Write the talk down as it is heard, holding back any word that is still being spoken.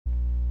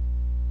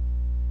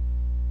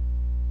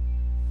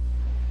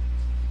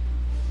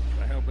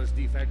hopeless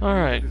defect. All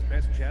right. His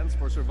best chance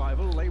for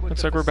survival lay with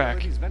Looks the like we're back.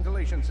 facility's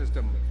ventilation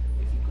system.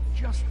 If he could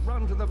just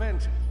run to the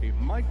vent, he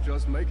might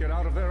just make it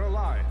out of there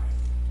alive.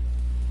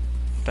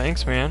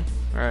 Thanks, man.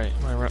 All right.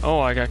 Oh,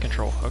 I got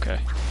control. Okay.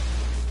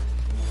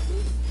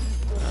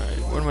 All right.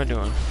 What am I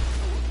doing?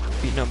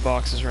 Beating up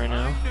boxes right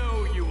now. I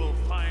know you will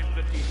find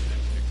the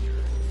defect,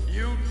 Victor.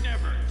 You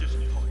never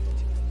disappoint.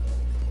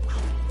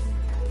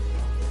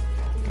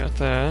 Got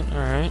that. All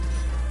right.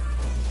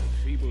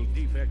 Feeble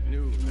defect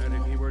knew that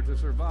if he were to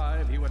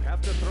survive, he would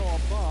have to throw a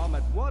bomb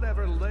at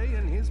whatever lay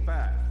in his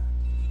path.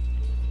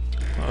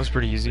 That was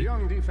pretty The easy.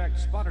 young defect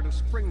spotted a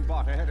spring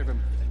bot ahead of him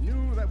and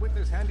knew that with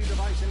this handy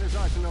device in his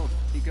arsenal,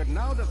 he could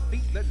now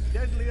defeat the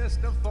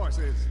deadliest of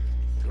forces,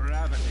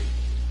 gravity.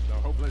 The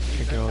hopeless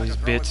defect Get all had these to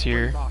throw bits a spring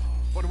here. bot.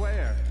 But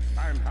where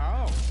and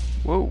how?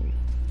 Whoa.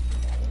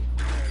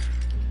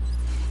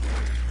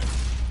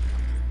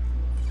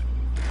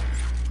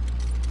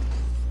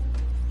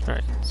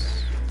 Alright.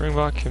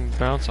 Springbok can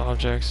bounce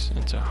objects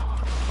into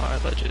high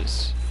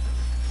ledges.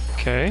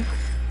 Okay.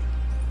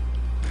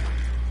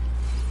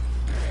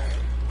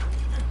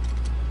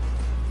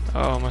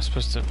 Oh, am I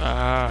supposed to...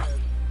 Ah.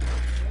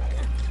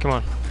 Come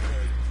on.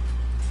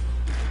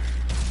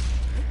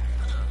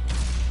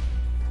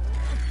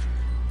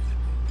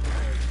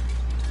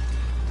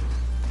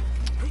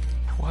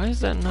 Why is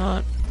that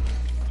not...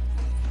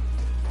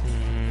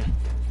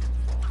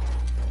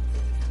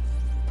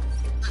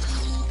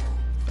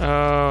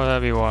 Oh,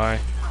 that'd be why.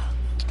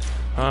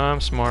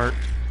 I'm smart.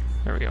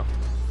 There we go.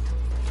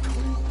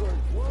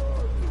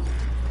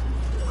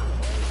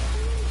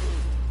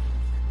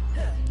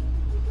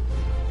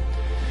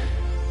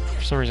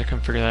 For some reason I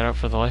couldn't figure that out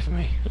for the life of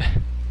me.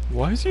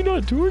 Why is he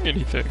not doing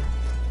anything?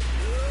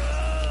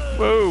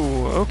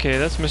 Whoa, okay,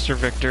 that's Mr.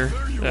 Victor.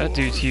 That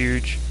dude's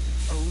huge.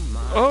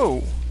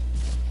 Oh!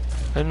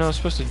 I didn't know I was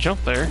supposed to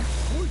jump there.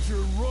 Quit your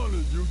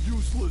running, you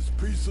useless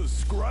piece of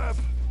scrap!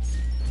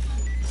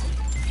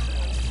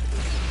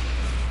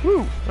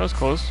 Woo! That was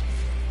close.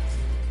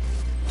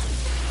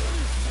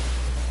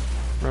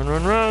 Run,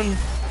 run, run!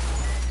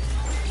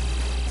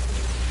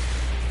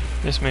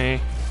 Miss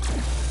me.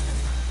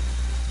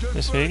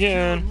 Miss me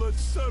again. Let's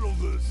settle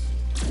this.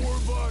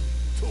 Warbot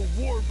to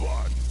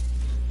Warbot.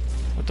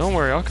 Well, don't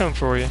worry, I'll come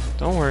for you.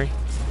 Don't worry.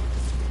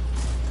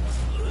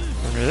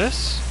 Under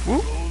this.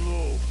 Whoop!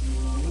 Oh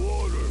no,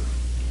 water.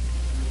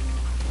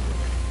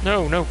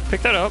 No, no,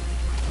 pick that up.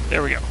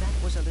 There we go.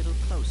 That was a little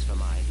close for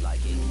my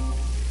liking.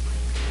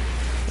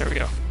 There we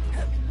go.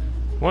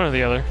 One or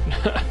the other.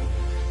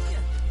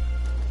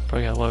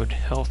 Probably got low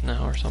health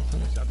now or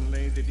something.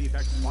 Suddenly, the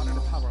defect spotted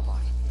a power bot.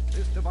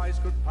 This device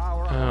could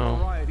power up Oh. a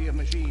variety of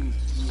machines.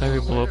 Maybe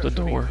blow up the Where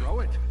should we door. throw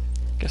it?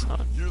 Guess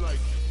not. You're like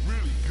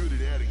really good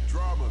at adding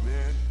drama,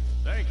 man.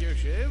 Thank you,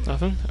 Shiv.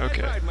 Nothing?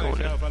 Okay, I pride going in.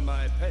 myself on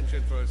my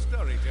penchant for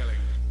storytelling.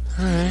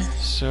 Alright,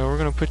 so we're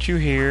gonna put you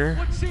here.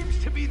 What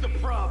seems to be the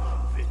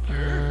problem,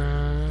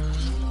 Victor?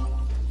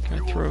 Can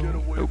You I throw? won't get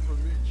away Nope.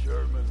 from me,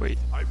 Chairman. Wait.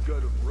 I've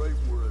got him right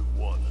where I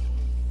want him.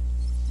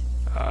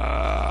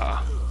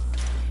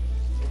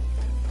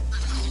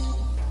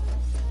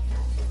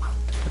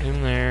 Put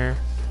him there.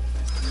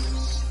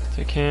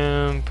 Take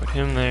him, put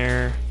him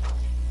there.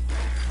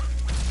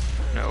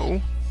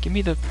 No. Give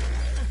me the...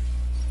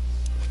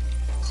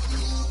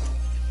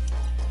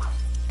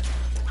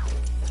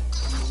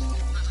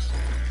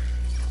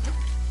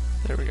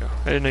 There we go.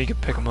 I didn't know you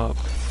could pick them up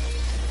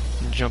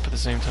and jump at the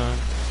same time.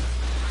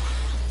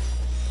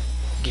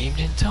 Game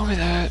didn't tell me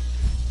that.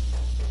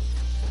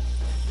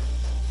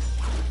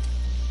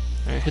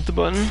 Alright, hit the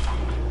button.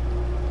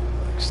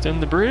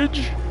 Extend the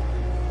bridge.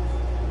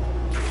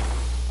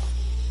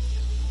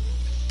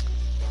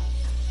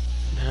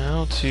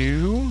 Now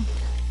to...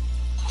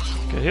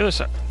 go to the other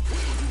side.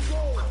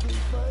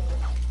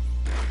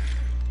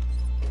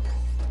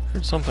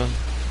 Heard something.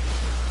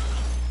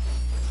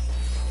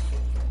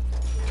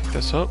 Pick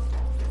this up.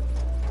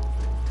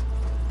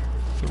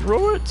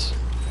 Throw it!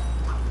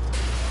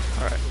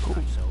 Alright, cool.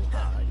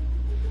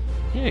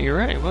 Yeah, you're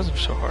right, it wasn't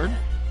so hard.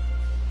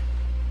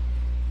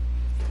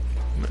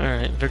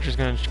 Alright, Victor's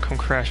gonna come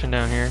crashing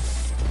down here.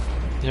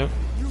 Yep.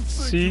 You think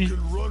See? you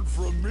can run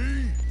from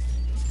me?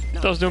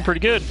 Thought I was doing pretty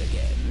good.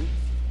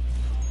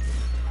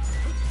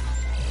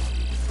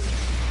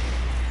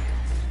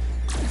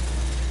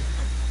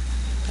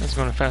 It's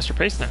going at a faster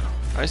pace now.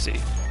 I see.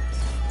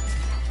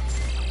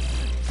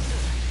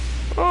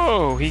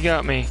 Oh, he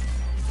got me.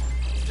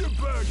 Get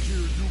back here,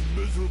 you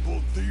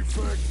miserable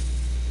defect.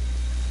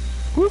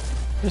 Whoop.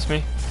 Missed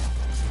me.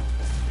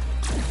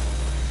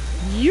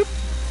 Yep.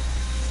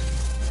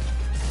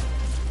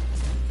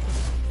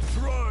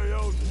 Try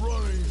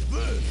outrunning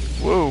this.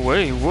 Whoa,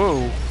 wait,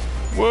 whoa.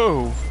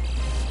 Whoa.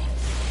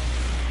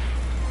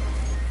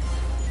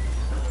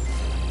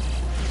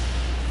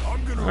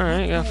 I'm gonna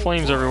Alright, got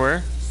flames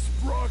everywhere.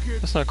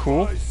 Sprocket That's not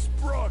cool. by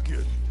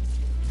Sprocket.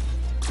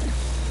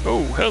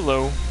 Oh,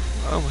 hello.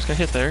 I almost got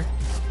hit there.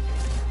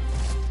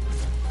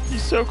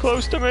 He's so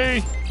close to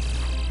me.